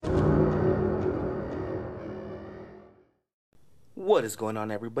What is going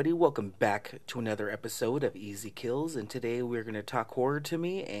on, everybody? Welcome back to another episode of Easy Kills, and today we're going to talk horror to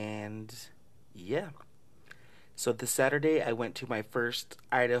me, and yeah. So this Saturday, I went to my first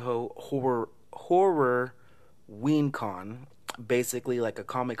Idaho horror Ween Con, basically like a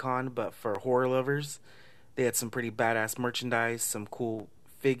Comic Con, but for horror lovers. They had some pretty badass merchandise, some cool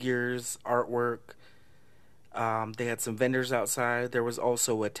figures, artwork. They had some vendors outside. There was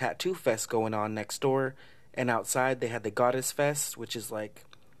also a tattoo fest going on next door, and outside they had the Goddess Fest, which is like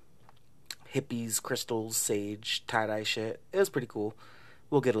hippies, crystals, sage, tie dye shit. It was pretty cool.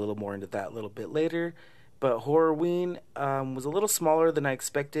 We'll get a little more into that a little bit later. But Horrorween was a little smaller than I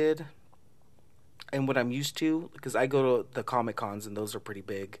expected and what I'm used to, because I go to the Comic Cons and those are pretty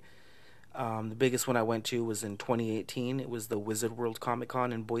big. The biggest one I went to was in 2018. It was the Wizard World Comic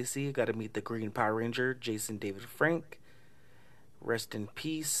Con in Boise. Got to meet the Green Power Ranger, Jason David Frank. Rest in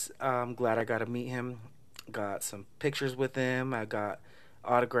peace. I'm glad I got to meet him. Got some pictures with him. I got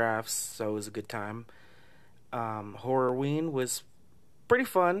autographs, so it was a good time. Horrorween was pretty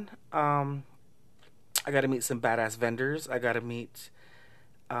fun. I got to meet some badass vendors. I got to meet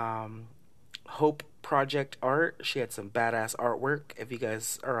Hope Project Art. She had some badass artwork. If you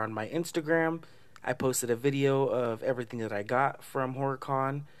guys are on my Instagram, I posted a video of everything that I got from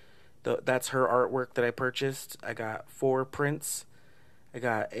HorrorCon. That's her artwork that I purchased. I got 4 prints. I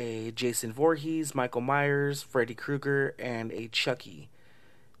got a Jason Voorhees, Michael Myers, Freddy Krueger, and a Chucky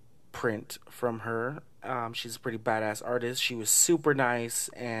print from her. She's a pretty badass artist. She was super nice,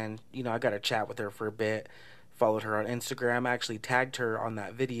 and I got to chat with her for a bit. Followed her on Instagram. I actually tagged her on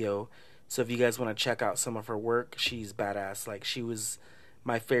that video. So if you guys want to check out some of her work, she's badass. Like, she was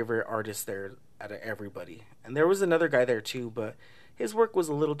my favorite artist there out of everybody. And there was another guy there too, but his work was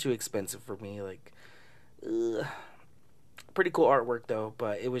a little too expensive for me. Like, ugh. Pretty cool artwork though,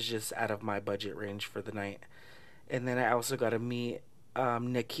 but it was just out of my budget range for the night. And then I also got to meet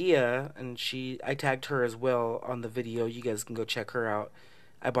Nakia, and I tagged her as well on the video. You guys can go check her out.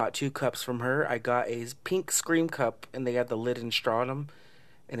 I bought 2 cups from her. I got a pink Scream cup, and they had the lid and straw on them,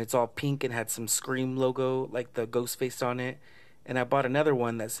 and it's all pink and had some Scream logo, like the ghost face on it. And I bought another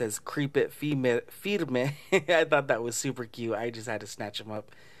one that says "Creep it, feed me." I thought that was super cute. I just had to snatch them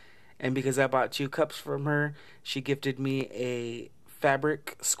up. And because I bought 2 cups from her, she gifted me a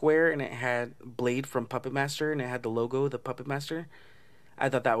fabric square, and it had Blade from Puppet Master, and it had the logo, the Puppet Master. I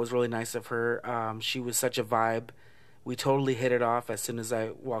thought that was really nice of her. She was such a vibe. We totally hit it off as soon as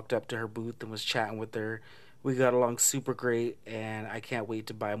I walked up to her booth and was chatting with her. We got along super great, and I can't wait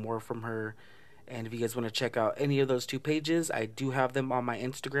to buy more from her. And if you guys want to check out any of those 2 pages, I do have them on my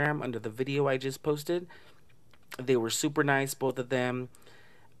Instagram under the video I just posted. They were super nice, both of them.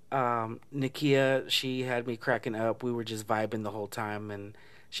 Nakia, she had me cracking up. We were just vibing the whole time, and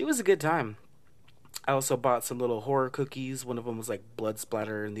she was a good time. I also bought some little horror cookies. One of them was like blood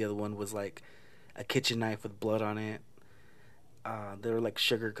splatter, and the other one was like a kitchen knife with blood on it. They were like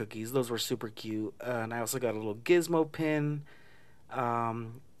sugar cookies. Those were super cute. And I also got a little gizmo pin,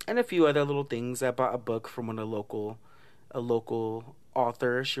 and a few other little things. I bought a book from a local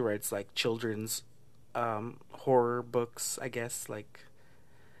author. She writes like children's horror books, I guess.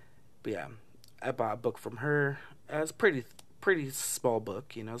 But yeah, I bought a book from her. It's a pretty small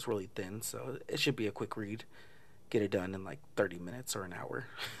book. It's really thin, so it should be a quick read. Get it done in like 30 minutes or an hour.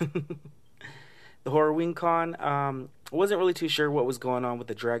 The Horrorween Con, wasn't really too sure what was going on with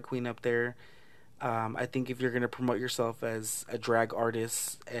the drag queen up there. I think if you're going to promote yourself as a drag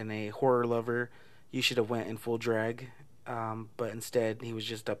artist and a horror lover, you should have went in full drag. But instead, he was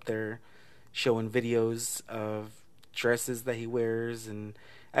just up there showing videos of dresses that he wears, and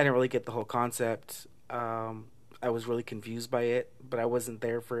I didn't really get the whole concept. I was really confused by it, but I wasn't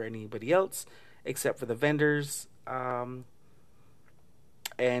there for anybody else except for the vendors. And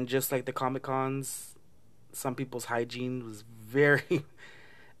just like the Comic Cons, some people's hygiene was very,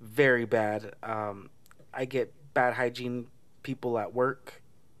 very bad. I get bad hygiene people at work,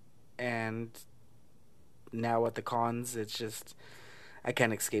 and now at the cons, it's just, I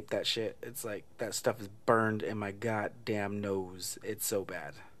can't escape that shit. It's like that stuff is burned in my goddamn nose. It's so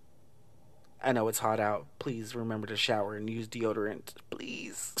bad. I know it's hot out. Please remember to shower and use deodorant.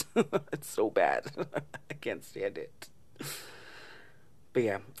 Please. It's so bad. I can't stand it. But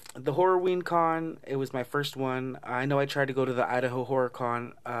yeah, the Horrorween Con, it was my first one. I know I tried to go to the Idaho Horror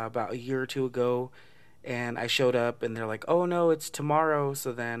Con about a year or 2 ago, and I showed up and they're like, "Oh no, it's tomorrow."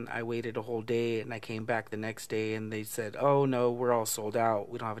 So then I waited a whole day, and I came back the next day and they said, "Oh no, we're all sold out.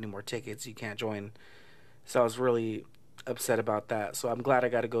 We don't have any more tickets. You can't join." So I was really upset about that. So I'm glad I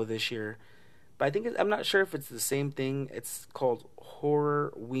got to go this year. But I think I'm not sure if it's the same thing. It's called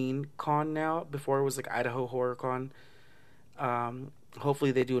Horrorween Con now. Before it was like Idaho Horror Con.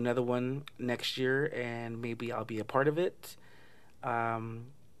 Hopefully they do another one next year, and maybe I'll be a part of it. Um,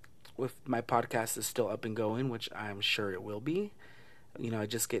 if my podcast is still up and going, which I'm sure it will be.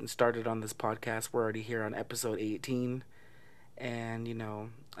 Just getting started on this podcast. We're already here on episode 18, and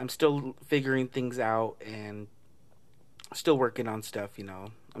I'm still figuring things out and still working on stuff.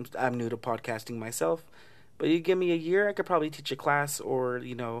 I'm new to podcasting myself, but you give me a year, I could probably teach a class, or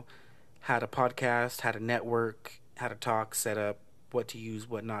how to podcast, how to network, how to talk, set up, what to use,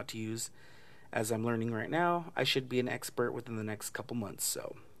 what not to use. As I'm learning right now, I should be an expert within the next couple months.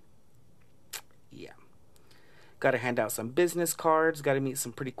 So, yeah. Got to hand out some business cards, got to meet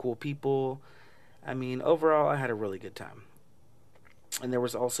some pretty cool people. I mean, overall, I had a really good time. And there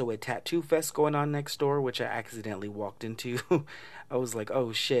was also a tattoo fest going on next door, which I accidentally walked into. I was like,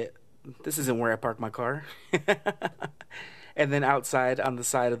 oh shit, this isn't where I park my car. And then outside on the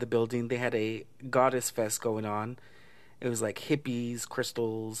side of the building, they had a goddess fest going on. It was like hippies,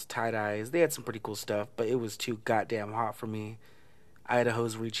 crystals, tie-dyes. They had some pretty cool stuff, but it was too goddamn hot for me.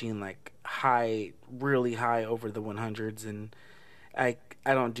 Idaho's reaching like high, really high over the 100s, and I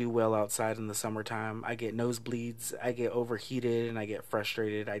don't do well outside in the summertime. I get nosebleeds, I get overheated, and I get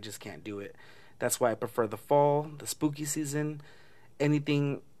frustrated. I just can't do it. That's why I prefer the fall, the spooky season.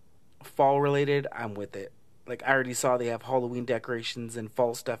 Anything fall related, I'm with it. Like, I already saw they have Halloween decorations and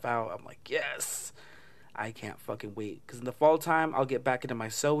fall stuff out. I'm like, yes. I can't fucking wait. Because in the fall time, I'll get back into my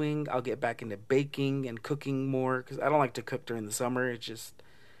sewing. I'll get back into baking and cooking more. Because I don't like to cook during the summer.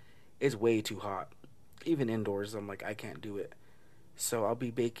 It's way too hot. Even indoors, I'm like, I can't do it. So I'll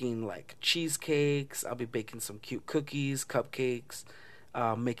be baking like cheesecakes. I'll be baking some cute cookies, cupcakes,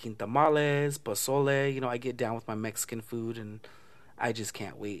 making tamales, pozole. I get down with my Mexican food, and I just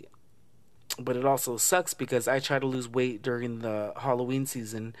can't wait. But it also sucks because I try to lose weight during the Halloween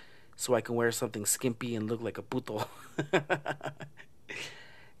season so I can wear something skimpy and look like a puto.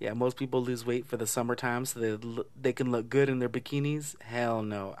 Yeah, most people lose weight for the summertime so they can look good in their bikinis. Hell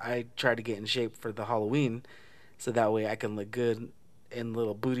no. I try to get in shape for the Halloween so that way I can look good in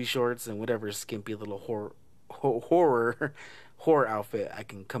little booty shorts and whatever skimpy little horror outfit I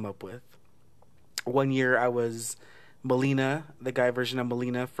can come up with. One year I was Melina, the guy version of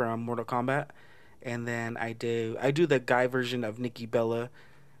Melina from Mortal Kombat, and then I do the guy version of Nikki Bella,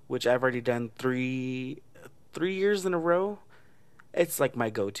 which I've already done three years in a row. It's like my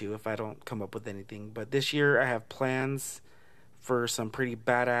go-to if I don't come up with anything. But this year I have plans for some pretty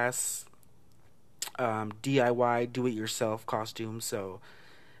badass DIY, do-it-yourself costumes. So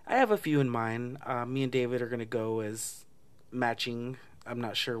I have a few in mind. Me and David are gonna go as matching. I'm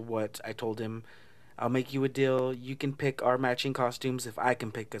not sure what I told him. I'll make you a deal. You can pick our matching costumes if I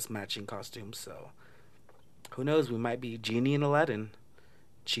can pick us matching costumes. So who knows? We might be Genie and Aladdin,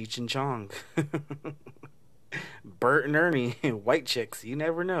 Cheech and Chong, Bert and Ernie, White Chicks. You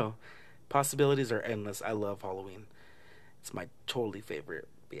never know. Possibilities are endless. I love Halloween. It's my totally favorite.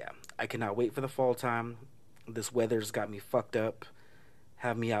 But yeah, I cannot wait for the fall time. This weather's got me fucked up.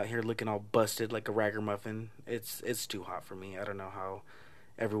 Have me out here looking all busted like a ragamuffin. It's too hot for me. I don't know how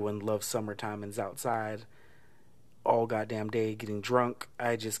everyone loves summertime and's outside all goddamn day getting drunk.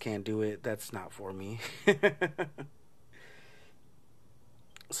 I just can't do it. That's not for me.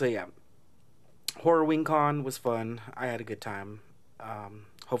 So yeah, Horrorween Con was fun. I had a good time.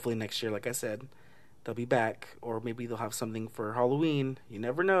 Hopefully next year, like I said, they'll be back, or maybe they'll have something for Halloween. You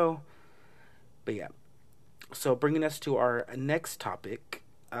never know. But yeah, so bringing us to our next topic,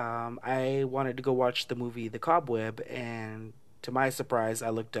 I wanted to go watch the movie The Cobweb, and to my surprise, I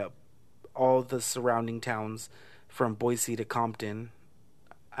looked up all the surrounding towns from Boise to Compton.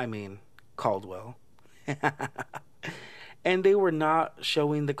 I mean, Caldwell. And they were not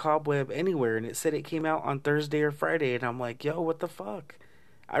showing The Cobweb anywhere, and it said it came out on Thursday or Friday, and I'm like, yo, what the fuck?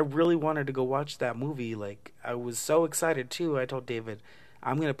 I really wanted to go watch that movie. Like, I was so excited too. I told David,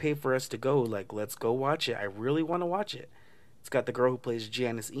 I'm gonna pay for us to go. Like, let's go watch it. I really want to watch it. It's got the girl who plays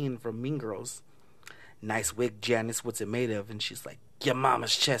Janice Ian from Mean Girls. Nice wig, Janice. What's it made of? And she's like, your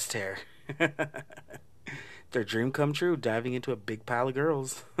mama's chest hair. Their dream come true, diving into a big pile of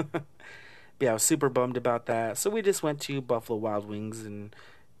girls. But yeah, I was super bummed about that. So we just went to Buffalo Wild Wings and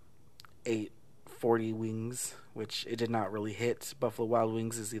ate 40 wings, which it did not really hit. Buffalo Wild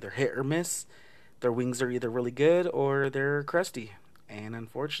Wings is either hit or miss. Their wings are either really good or they're crusty. And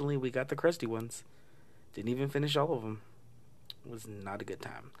unfortunately, we got the crusty ones. Didn't even finish all of them. It was not a good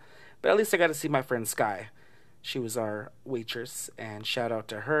time. But at least I got to see my friend Sky. She was our waitress, and shout out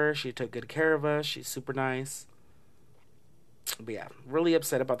to her. She took good care of us. She's super nice. But yeah, really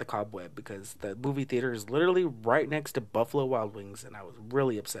upset about The Cobweb because the movie theater is literally right next to Buffalo Wild Wings, and I was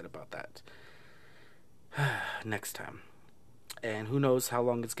really upset about that. Next time. And who knows how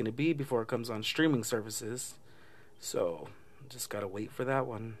long it's going to be before it comes on streaming services. So just got to wait for that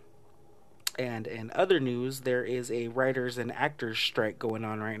one. And in other news, there is a writers and actors strike going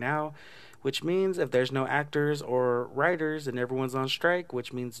on right now, which means if there's no actors or writers and everyone's on strike,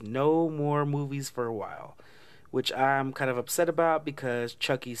 which means no more movies for a while, which I'm kind of upset about because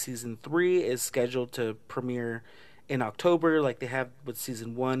Chucky season 3 is scheduled to premiere in October like they have with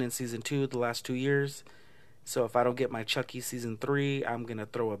season 1 and season 2 the last 2 years. So if I don't get my Chucky season 3, I'm going to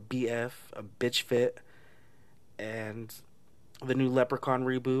throw a BF, a bitch fit. And the new Leprechaun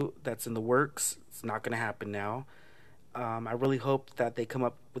reboot that's in the works, it's not going to happen now. I really hope that they come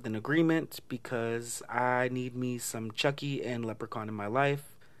up with an agreement because I need me some Chucky and Leprechaun in my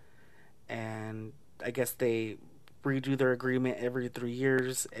life. And I guess they redo their agreement every 3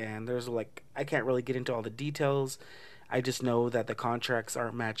 years. And there's like, I can't really get into all the details. I just know that the contracts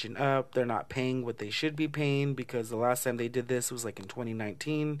aren't matching up. They're not paying what they should be paying because the last time they did this was like in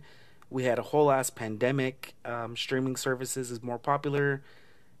 2019. We had a whole ass pandemic. Streaming services is more popular.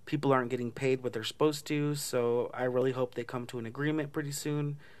 People aren't getting paid what they're supposed to. So I really hope they come to an agreement pretty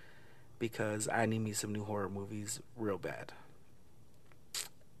soon because I need me some new horror movies real bad.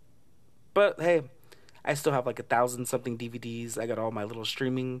 But hey, I still have like 1,000 something DVDs. I got all my little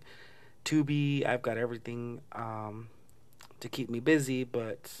streaming Tubi. I've got everything to keep me busy.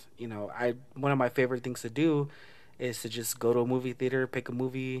 But you know, I one of my favorite things to do is to just go to a movie theater, pick a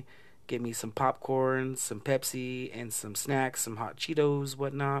movie, get me some popcorn, some Pepsi, and some snacks, some hot Cheetos,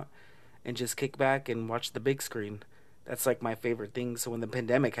 whatnot, and just kick back and watch the big screen. That's like my favorite thing. So when the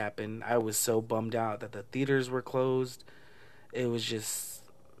pandemic happened, I was so bummed out that the theaters were closed. It was just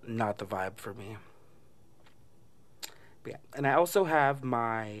not the vibe for me. But yeah, and I also have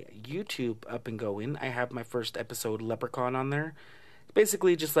my YouTube up and going. I have my first episode Leprechaun on there.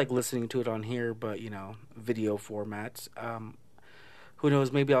 Basically, just like listening to it on here, but you know, video format. Who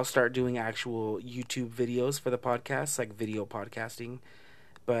knows? Maybe I'll start doing actual YouTube videos for the podcast, like video podcasting.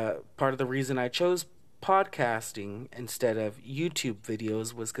 But part of the reason I chose podcasting instead of YouTube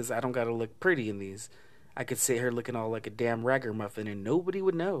videos was because I don't gotta look pretty in these. I could sit here looking all like a damn ragamuffin and nobody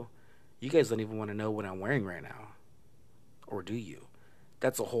would know. You guys don't even want to know what I'm wearing right now. Or do you?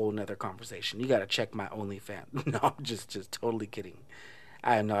 That's a whole nother conversation. You gotta check my OnlyFans. No, I'm just totally kidding.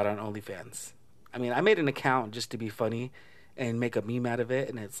 I am not on OnlyFans. I mean, I made an account just to be funny and make a meme out of it,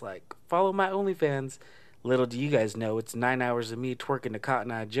 and it's like, follow my OnlyFans. Little do you guys know, it's 9 hours of me twerking to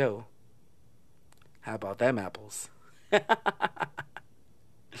Cotton Eye Joe. How about them apples? But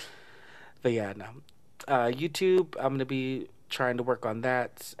yeah, no. YouTube, I'm going to be trying to work on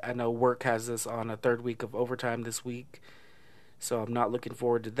that. I know work has us on a third week of overtime this week, so I'm not looking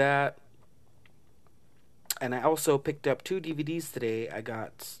forward to that. And I also picked up 2 DVDs today. I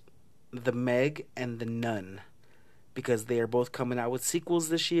got The Meg and The Nun because they are both coming out with sequels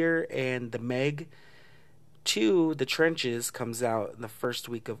this year, and The Meg 2, The Trenches, comes out in the first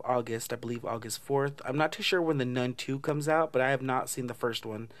week of August, I believe August 4th. I'm not too sure when The Nun 2 comes out, but I have not seen the first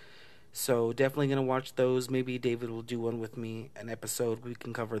one. So definitely going to watch those. Maybe David will do one with me, an episode we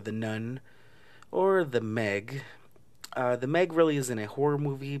can cover The Nun or The Meg. The Meg really isn't a horror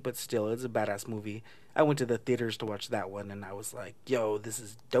movie, but still, it's a badass movie. I went to the theaters to watch that one, and I was like, yo, this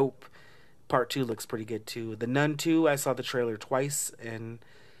is dope. Part 2 looks pretty good, too. The Nun 2, I saw the trailer twice, and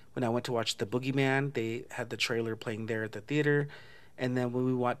when I went to watch The Boogeyman, they had the trailer playing there at the theater. And then when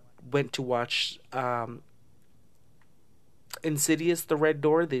we went to watch Insidious, The Red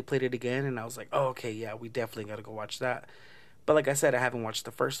Door, they played it again, and I was like, oh, okay, yeah, we definitely got to go watch that. But like I said, I haven't watched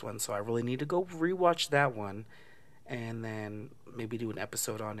the first one, so I really need to go rewatch that one and then maybe do an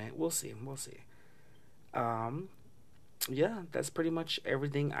episode on it. We'll see. Yeah, that's pretty much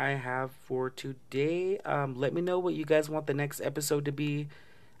everything I have for today. Let me know what you guys want the next episode to be.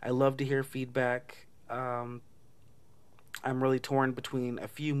 I love to hear feedback. I'm really torn between a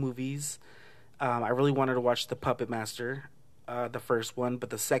few movies. I really wanted to watch The Puppet Master, the first one, but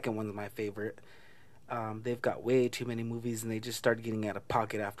the second one's my favorite. They've got way too many movies, and they just started getting out of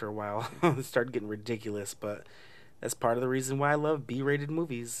pocket after a while. It started getting ridiculous, but that's part of the reason why I love B-rated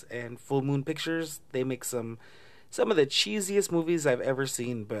movies. And Full Moon Pictures, they make some of the cheesiest movies I've ever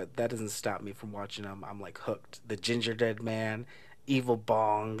seen, but that doesn't stop me from watching them. I'm like hooked. The Ginger Dead Man, Evil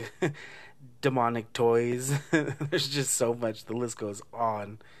Bong, Demonic Toys. There's just so much. The list goes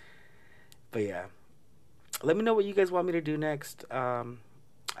on. But yeah, let me know what you guys want me to do next. I'd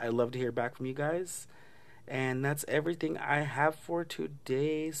love to hear back from you guys. And that's everything I have for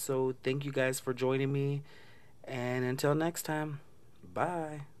today. So thank you guys for joining me. And until next time,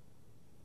 bye.